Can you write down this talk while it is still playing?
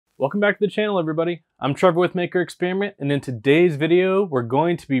Welcome back to the channel, everybody. I'm Trevor with Maker Experiment, and in today's video, we're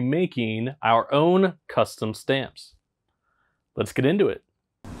going to be making our own custom stamps. Let's get into it.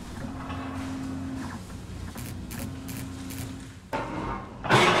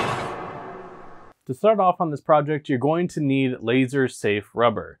 To start off on this project, you're going to need laser-safe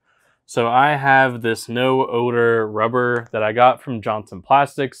rubber. So I have this no-odor rubber that I got from Johnson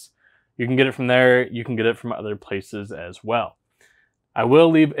Plastics. You can get it from there. You can get it from other places as well. I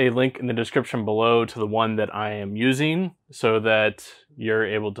will leave a link in the description below to the one that I am using so that you're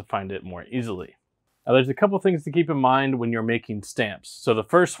able to find it more easily. Now, there's a couple things to keep in mind when you're making stamps. So the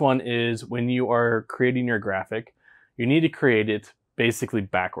first one is when you are creating your graphic, you need to create it basically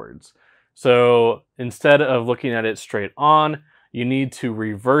backwards. So instead of looking at it straight on, you need to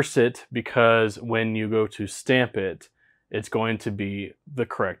reverse it because when you go to stamp it, it's going to be the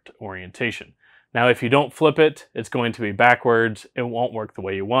correct orientation. Now, if you don't flip it, it's going to be backwards. It won't work the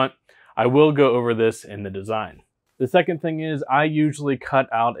way you want. I will go over this in the design. The second thing is I usually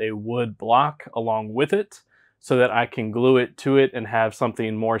cut out a wood block along with it so that I can glue it to it and have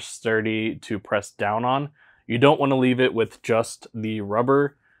something more sturdy to press down on. You don't want to leave it with just the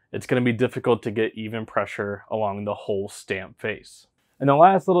rubber. It's going to be difficult to get even pressure along the whole stamp face. And the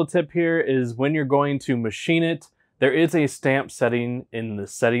last little tip here is when you're going to machine it, there is a stamp setting in the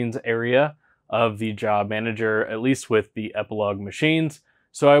settings area of the job manager, at least with the Epilog machines,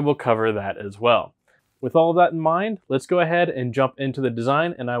 so I will cover that as well. With all of that in mind, let's go ahead and jump into the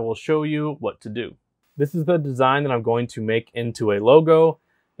design and I will show you what to do. This is the design that I'm going to make into a logo.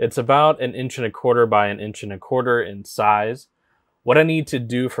 It's about 1.25 inches by 1.25 inches in size. What I need to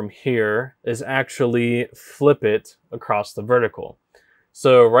do from here is actually flip it across the vertical.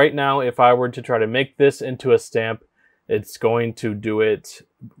 So right now, if I were to try to make this into a stamp, it's going to do it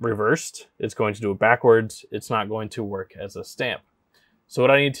reversed. It's going to do it backwards. It's not going to work as a stamp. So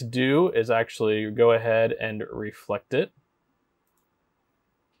what I need to do is actually go ahead and reflect it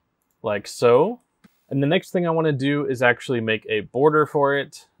like so. And the next thing I want to do is actually make a border for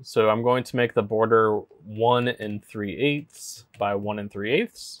it. So I'm going to make the border 1 3/8 by 1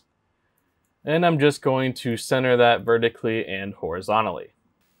 3/8. And I'm just going to center that vertically and horizontally.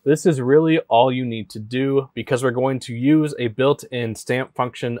 This is really all you need to do because we're going to use a built-in stamp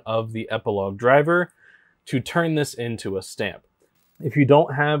function of the Epilog driver to turn this into a stamp. If you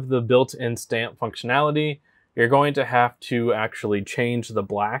don't have the built-in stamp functionality, you're going to have to actually change the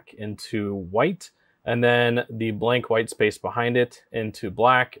black into white and then the blank white space behind it into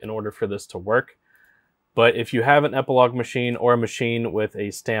black in order for this to work. But if you have an Epilog machine or a machine with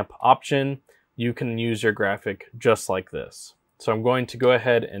a stamp option, you can use your graphic just like this. So I'm going to go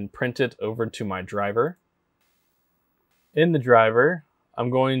ahead and print it over to my driver. In the driver,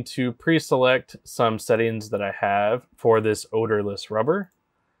 I'm going to pre-select some settings that I have for this odorless rubber.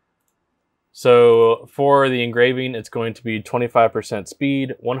 So for the engraving, it's going to be 25%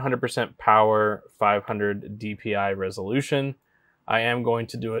 speed, 100% power, 500 DPI resolution. I am going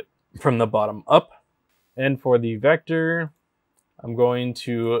to do it from the bottom up. And for the vector, I'm going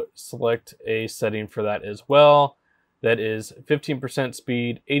to select a setting for that as well. That is 15%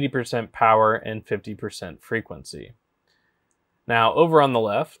 speed, 80% power, and 50% frequency. Now over on the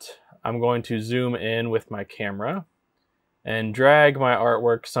left, I'm going to zoom in with my camera and drag my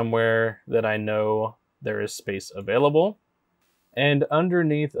artwork somewhere that I know there is space available. And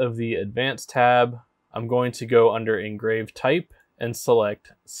underneath of the Advanced tab, I'm going to go under Engrave Type and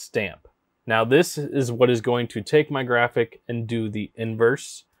select Stamp. Now this is what is going to take my graphic and do the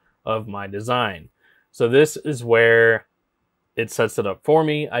inverse of my design. So this is where it sets it up for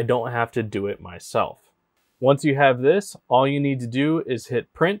me. I don't have to do it myself. Once you have this, all you need to do is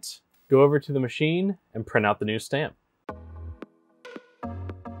hit print, go over to the machine, and print out the new stamp.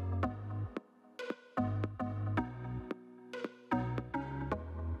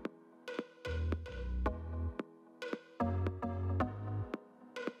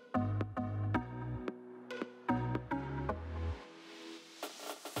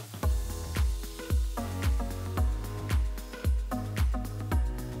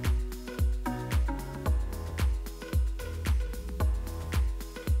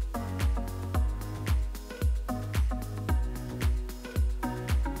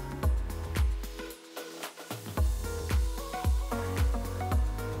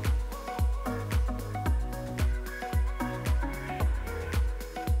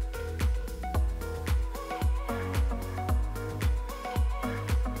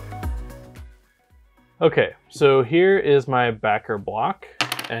 Okay, so here is my backer block,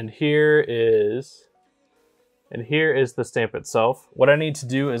 and here is the stamp itself. What I need to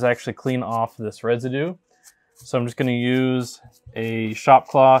do is actually clean off this residue. So I'm just going to use a shop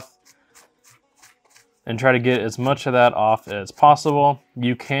cloth and try to get as much of that off as possible.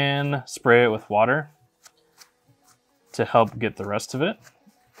 You can spray it with water to help get the rest of it.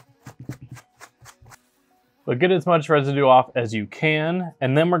 But get as much residue off as you can,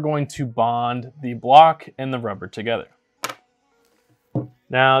 and then we're going to bond the block and the rubber together.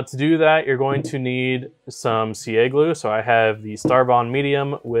 Now to do that, you're going to need some CA glue. So I have the Star Bond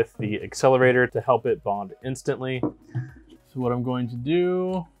Medium with the accelerator to help it bond instantly. So what I'm going to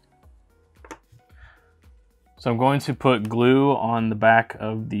do, so I'm going to put glue on the back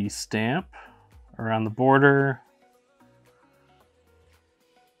of the stamp, around the border,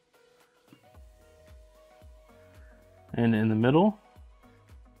 and in the middle.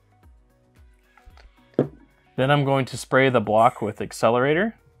 Then I'm going to spray the block with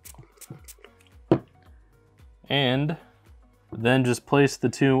accelerator, and then just place the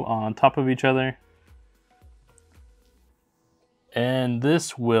two on top of each other. And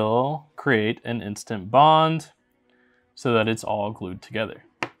this will create an instant bond so that it's all glued together.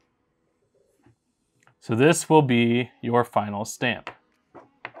 So this will be your final stamp.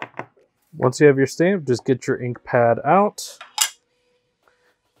 Once you have your stamp, just get your ink pad out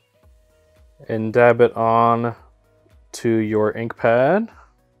and dab it on to your ink pad.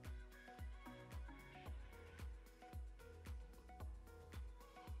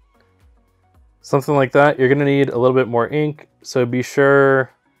 Something like that. You're gonna need a little bit more ink, so be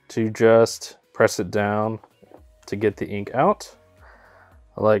sure to just press it down to get the ink out,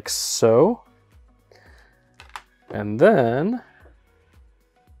 like so. And then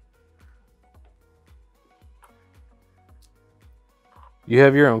you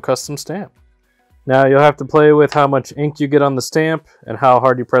have your own custom stamp. Now you'll have to play with how much ink you get on the stamp and how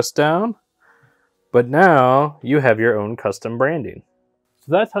hard you press down, but now you have your own custom branding.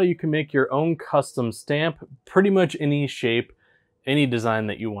 So that's how you can make your own custom stamp, pretty much any shape, any design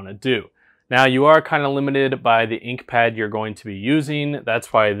that you want to do. Now you are kind of limited by the ink pad you're going to be using.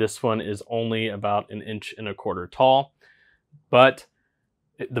 That's why this one is only about 1.25 inches tall. But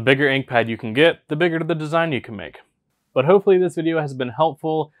the bigger ink pad you can get, the bigger the design you can make. But hopefully this video has been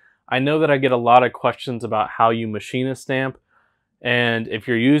helpful. I know that I get a lot of questions about how you machine a stamp. And if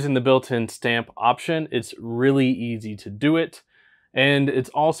you're using the built-in stamp option, it's really easy to do it. And it's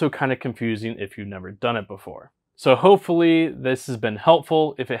also kind of confusing if you've never done it before. So hopefully this has been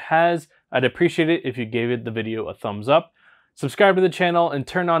helpful. If it has, I'd appreciate it if you gave the video a thumbs up. Subscribe to the channel and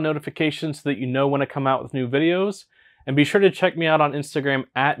turn on notifications so that you know when I come out with new videos. And be sure to check me out on Instagram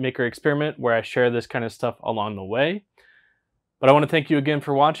 @MakerExperiment, where I share this kind of stuff along the way. But I want to thank you again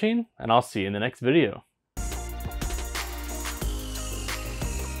for watching, and I'll see you in the next video.